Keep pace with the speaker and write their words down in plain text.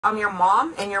I'm your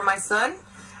mom and you're my son,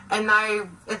 and I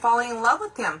am falling in love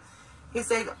with him. He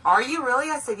said, are you really?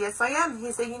 I said, yes, I am.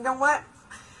 He said, you know what?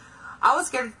 I was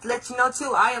scared to let you know,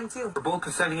 too. I am, too. We're both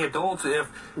consenting adults. If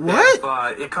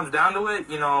it comes down to it,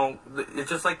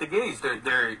 it's just like the gays.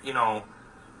 They're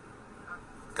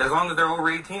as long as they're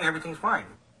over 18, everything's fine.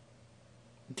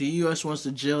 The U.S. wants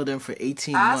to jail them for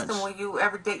 18 months. I months. asked him, will you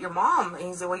ever date your mom? And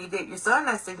he said, will you date your son?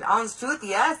 I said, honest truth,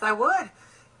 yes, I would.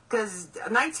 Because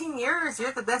 19 years,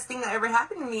 you're the best thing that ever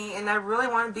happened to me, and I really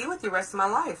want to be with you the rest of my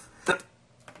life.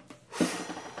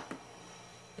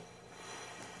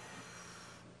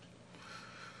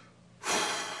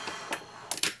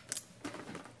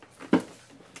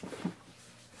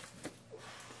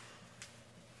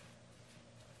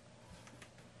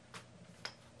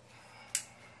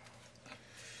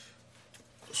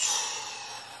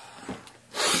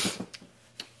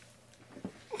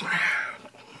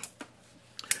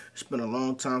 It's been a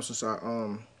long time since I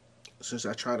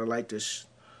tried to like this.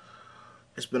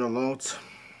 It's been a long time.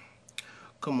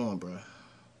 Come on, bro.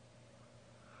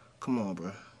 Come on,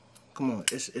 bro. Come on.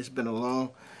 It's been a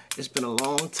long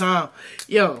time.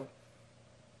 Yo,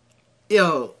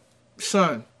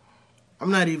 son.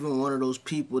 I'm not even one of those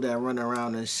people that run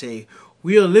around and say,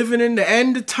 we are living in the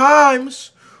end of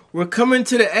times. We're coming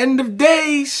to the end of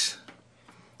days.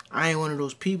 I ain't one of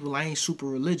those people. I ain't super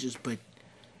religious, but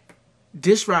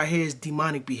this right here is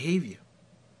demonic behavior.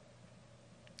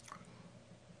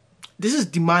 This is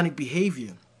demonic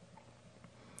behavior.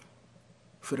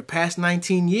 For the past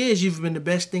 19 years, you've been the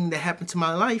best thing that happened to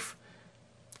my life.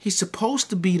 He's supposed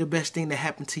to be the best thing that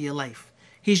happened to your life.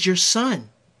 He's your son.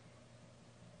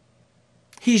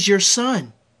 He's your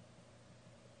son.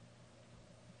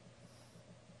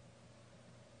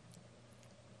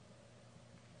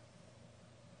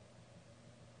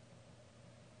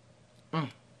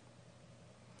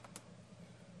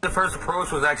 The first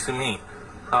approach was actually me.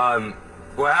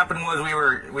 What happened was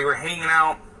we were hanging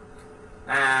out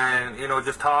and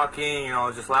just talking,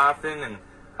 just laughing, and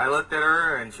I looked at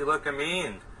her and she looked at me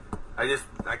and I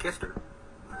kissed her.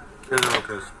 It was a real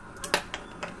kiss.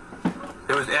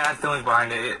 It had feelings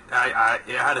behind it.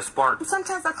 It had a spark.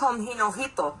 Sometimes I call him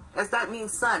Hinojito, as that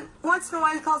means son. Once in a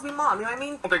while he calls me mom, you know what I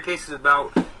mean? Their case is about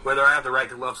whether I have the right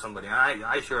to love somebody.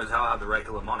 I sure as hell have the right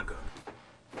to love Monica.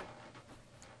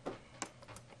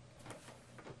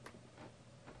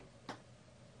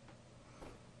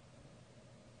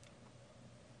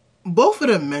 Both of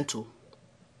them mental.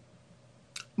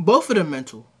 Both of them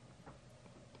mental.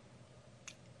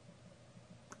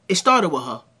 It started with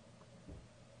her.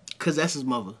 Because that's his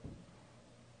mother.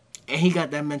 And he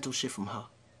got that mental shit from her.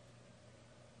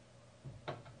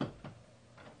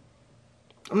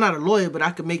 I'm not a lawyer, but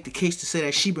I could make the case to say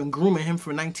that she been grooming him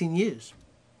for 19 years.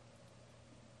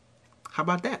 How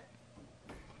about that?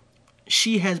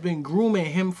 She has been grooming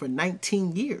him for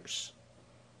 19 years.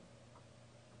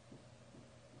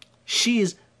 She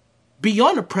is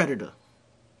beyond a predator.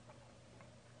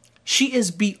 She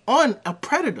is beyond a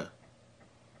predator.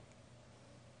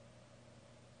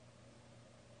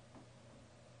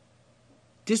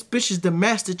 This bitch is the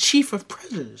Master Chief of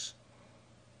predators.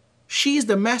 She is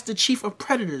the Master Chief of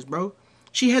predators, bro.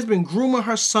 She has been grooming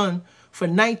her son for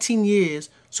 19 years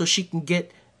so she can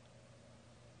get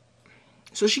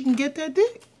that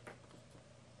dick.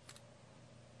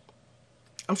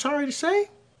 I'm sorry to say.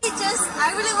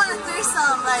 I really want a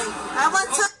threesome. Like, I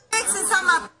want 2 dicks inside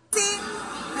my pussy,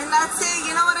 and that's it.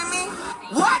 You know what I mean?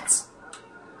 What?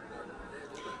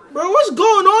 Bro, what's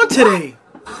going on today?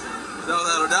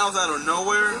 That was out of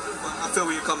nowhere. I feel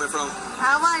where you're coming from.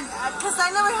 I want, because I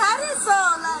never had it, so,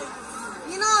 like,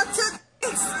 2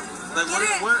 dicks. Like,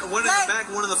 one in the back,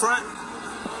 one in the front?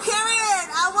 Period.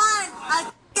 I want a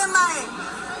in my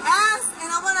ass, and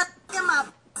I want a in my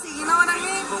pussy. You know what I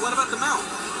mean? But what about the mouth?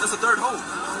 That's a third hole.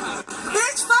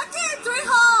 Bitch, fuck it. 3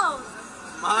 holes.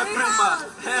 My prima.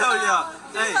 Hell yeah.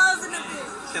 3 holes in the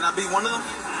bitch. Can I be one of them?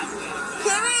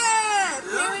 Period.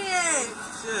 Period.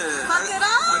 Shit. Fuck it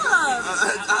up.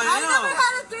 I am. never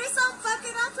had a threesome. Fuck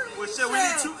it up for me. Well, shit, we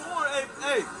need 2 more.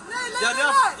 Hey.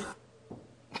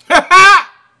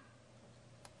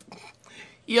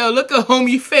 Yo, look at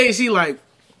homie face. He like,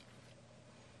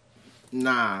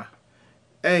 nah.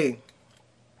 Hey.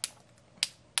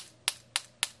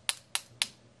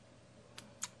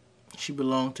 She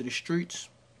belonged to the streets.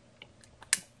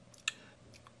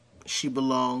 She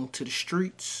belonged to the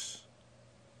streets.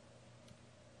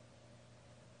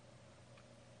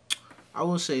 I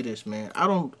will say this, man. I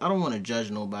don't want to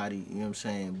judge nobody, you know what I'm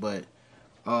saying? But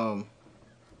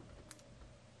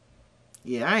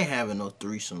yeah, I ain't having no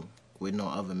threesome with no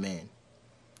other man.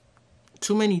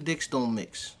 Too many dicks don't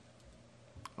mix.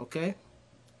 Okay?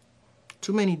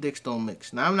 Too many dicks don't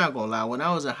mix. Now, I'm not going to lie. When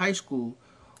I was in high school,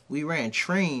 we ran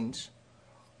trains.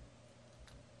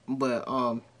 But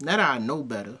now that I know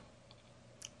better,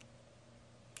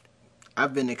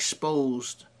 I've been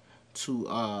exposed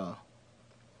to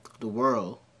the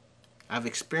world. I've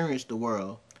experienced the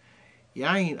world.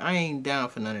 Yeah, I ain't down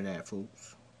for none of that,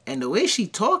 folks. And the way she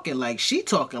talking like she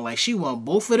want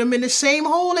both of them in the same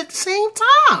hole at the same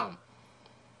time.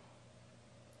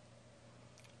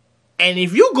 And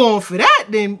if you going for that,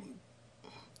 then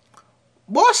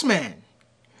boss man,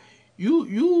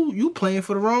 you playing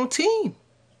for the wrong team.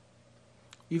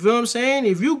 You feel what I'm saying?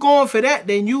 If you going for that,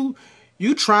 then you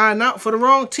trying out for the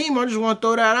wrong team. I just want to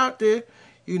throw that out there.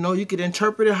 You know, you could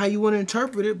interpret it how you want to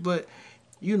interpret it, but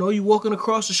you know, you walking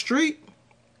across the street.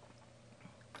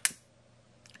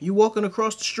 You walking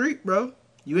across the street, bro.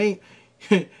 You ain't.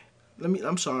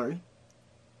 I'm sorry.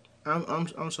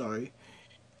 I'm sorry.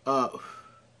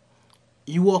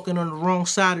 You walking on the wrong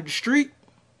side of the street.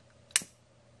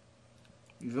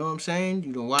 You feel what I'm saying?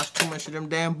 You don't watch too much of them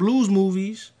damn blues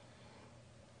movies.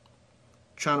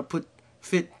 Trying to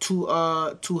fit two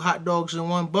hot dogs in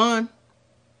one bun.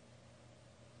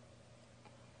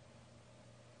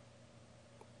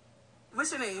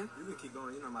 What's your name? You can keep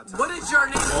going. You know my time. What is your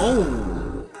name?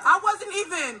 Oh. I wasn't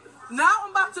even. Now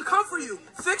I'm about to come for you.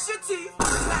 Fix your teeth.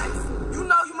 Next. You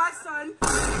know you my son.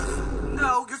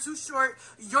 No, you're too short.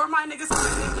 You're my nigga.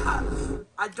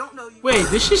 I don't know you. Wait,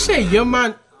 did she say you're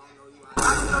my...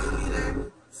 I don't know you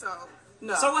either. So,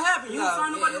 no. So what happened? You don't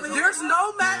find nobody over here? There's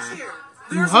no match here.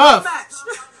 There's huff. no match.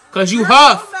 Cause you There's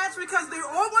huff. no match because they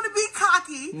all want to be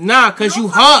cocky. Nah, cause you know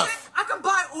huff. something? I can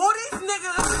buy all these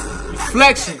niggas. You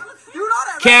flexing. You know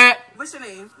that, right? Cap. What's your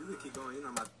name? You can keep going. You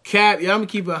know my Cap, yeah, I'm gonna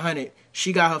keep it 100.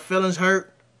 She got her feelings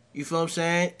hurt. You feel what I'm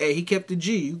saying? Hey, he kept the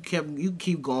G. You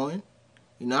keep going.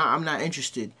 You know, I'm not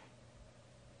interested.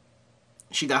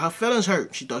 She got her feelings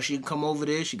hurt. She thought she'd come over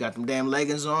there. She got them damn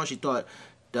leggings on. She thought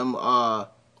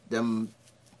them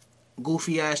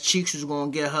goofy ass cheeks was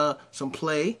gonna get her some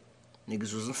play.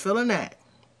 Niggas wasn't feeling that.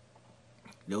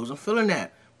 They wasn't feeling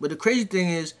that. But the crazy thing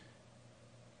is,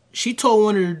 she told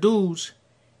one of the dudes,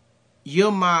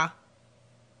 "You're my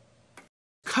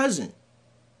cousin."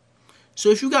 So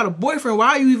if you got a boyfriend, why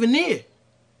are you even there?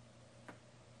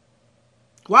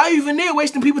 Why are you even there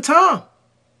wasting people's time?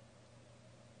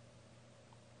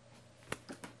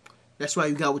 That's why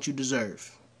you got what you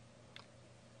deserve.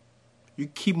 You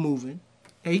keep moving.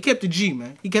 Hey, he kept the G,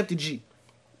 man. He kept the G.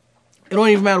 It don't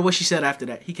even matter what she said after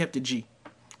that. He kept the G.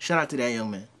 Shout out to that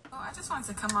young man. I just wanted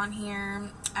to come on here,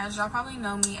 as y'all probably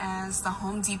know me as the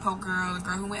Home Depot girl, the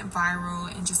girl who went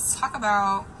viral, and just talk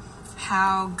about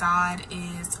how God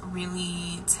is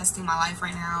really testing my life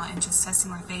right now and just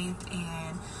testing my faith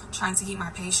and trying to keep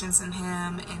my patience in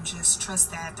him and just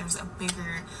trust that there's a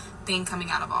bigger thing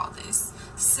coming out of all this.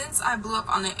 Since I blew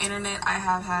up on the internet, I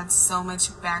have had so much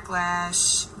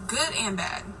backlash, good and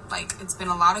bad. Like, it's been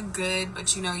a lot of good,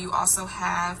 but you know, you also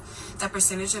have that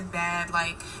percentage of bad.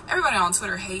 Like, everybody on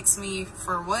Twitter hates me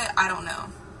for what? I don't know.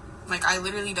 Like, I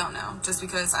literally don't know, just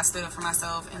because I stood up for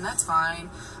myself, and that's fine.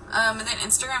 And then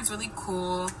Instagram's really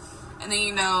cool. And then,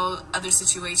 you know, other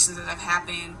situations that have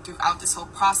happened throughout this whole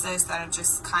process that have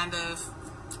just kind of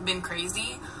been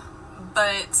crazy.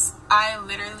 But I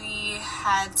literally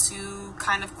had to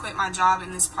kind of quit my job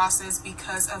in this process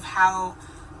because of how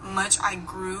much I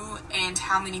grew and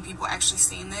how many people actually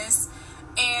seen this.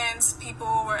 And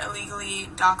people were illegally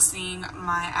doxing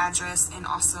my address and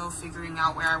also figuring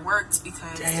out where I worked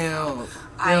because Damn.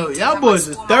 I did Y'all have boys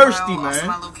my are school, thirsty, my also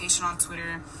man. my location on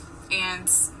Twitter and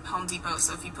Home Depot.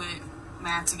 So if you put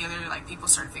math together, like, people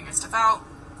started figuring stuff out.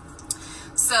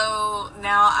 So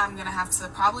now I'm gonna have to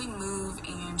probably move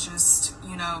and just,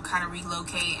 you know, kind of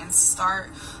relocate and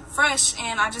start fresh.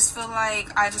 And I just feel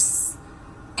like I just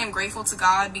am grateful to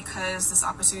God because this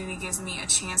opportunity gives me a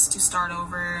chance to start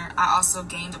over. I also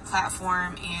gained a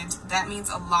platform, and that means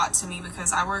a lot to me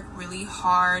because I work really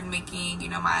hard making, you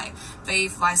know, my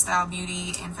faith, lifestyle,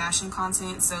 beauty, and fashion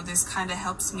content. So this kind of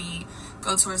helps me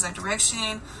go towards that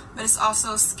direction. But it's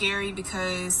also scary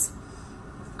because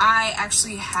I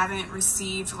actually haven't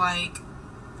received like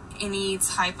any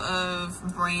type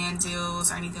of brand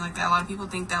deals or anything like that. A lot of people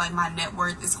think that like my net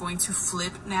worth is going to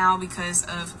flip now because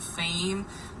of fame.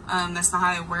 That's not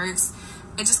how it works.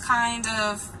 It just kind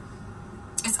of,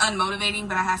 it's unmotivating,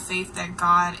 but I have faith that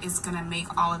God is gonna make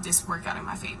all of this work out in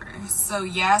my favor. So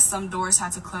yeah, some doors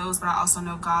had to close, but I also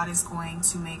know God is going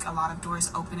to make a lot of doors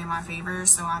open in my favor.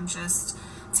 So I'm just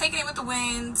taking it with the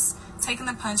winds, taking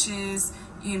the punches,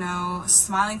 you know,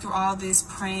 smiling through all this,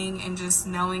 praying, and just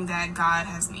knowing that God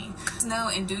has me. Know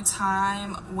in due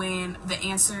time when the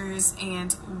answers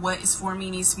and what is for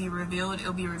me needs to be revealed,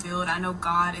 it'll be revealed. I know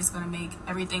God is going to make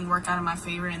everything work out in my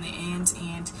favor in the end,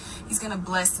 and he's going to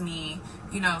bless me,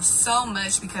 you know, so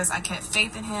much because I kept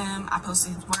faith in him. I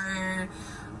posted his word.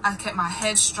 I kept my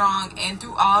head strong, and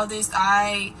through all this,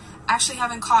 I actually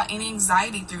haven't caught any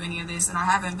anxiety through any of this, and I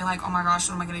haven't been like, oh my gosh,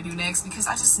 what am I going to do next? Because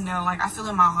I just know, like, I feel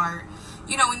in my heart,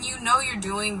 you know, when you know you're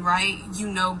doing right, you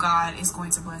know God is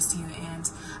going to bless you. And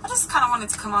I just kind of wanted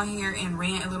to come on here and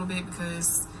rant a little bit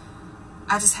because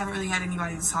I just haven't really had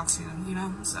anybody to talk to, you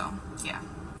know? So, yeah.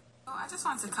 So I just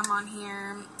wanted to come on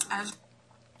here.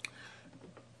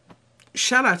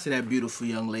 Shout out to that beautiful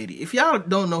young lady. If y'all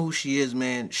don't know who she is,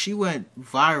 man, she went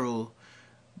viral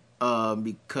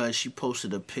because she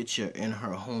posted a picture in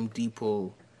her Home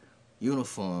Depot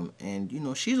uniform. And, you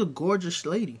know, she's a gorgeous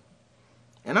lady.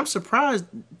 And I'm surprised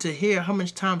to hear how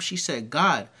much time she said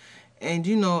God. And,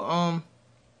 you know,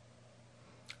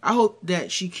 I hope that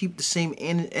she keep the same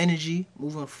energy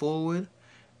moving forward.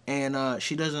 And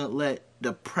she doesn't let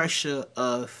the pressure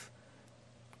of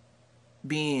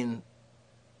being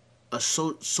a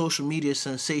social media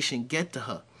sensation get to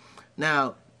her.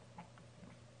 Now,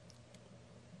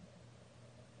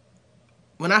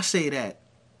 when I say that,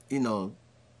 you know,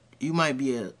 you might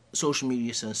be a social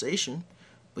media sensation,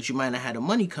 but you might not have the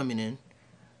money coming in.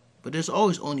 But there's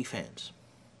always OnlyFans.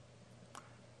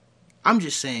 I'm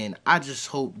just saying, I just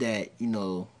hope that, you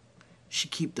know, she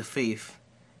keep the faith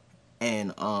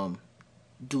and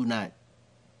do not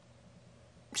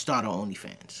start her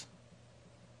OnlyFans.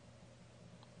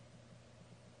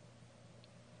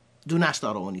 Do not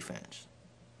start an OnlyFans.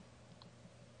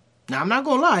 Now, I'm not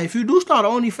gonna lie. If you do start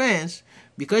an OnlyFans,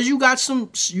 because you got some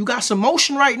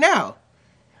motion right now,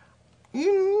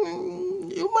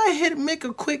 you might make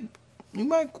a quick.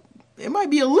 It might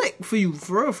be a lick for you,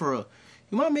 for real.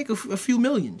 You might make a few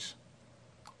millions,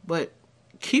 but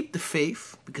keep the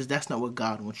faith because that's not what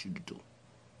God wants you to do.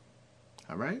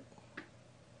 All right.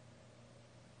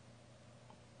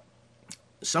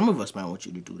 Some of us might want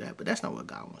you to do that, but that's not what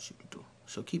God wants you to do.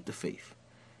 So keep the faith.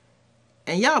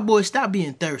 And y'all boys, stop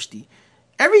being thirsty.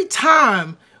 Every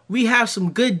time we have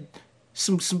some good,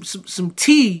 some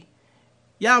tea,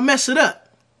 y'all mess it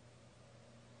up.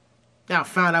 Y'all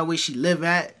found out where she live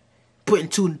at, putting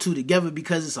two and two together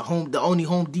because it's the only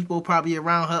Home Depot probably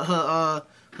around her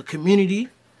community.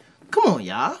 Come on,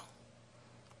 y'all.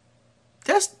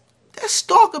 That's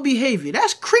stalker behavior.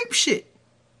 That's creep shit.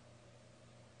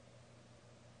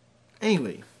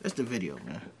 Anyway, that's the video,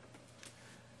 man.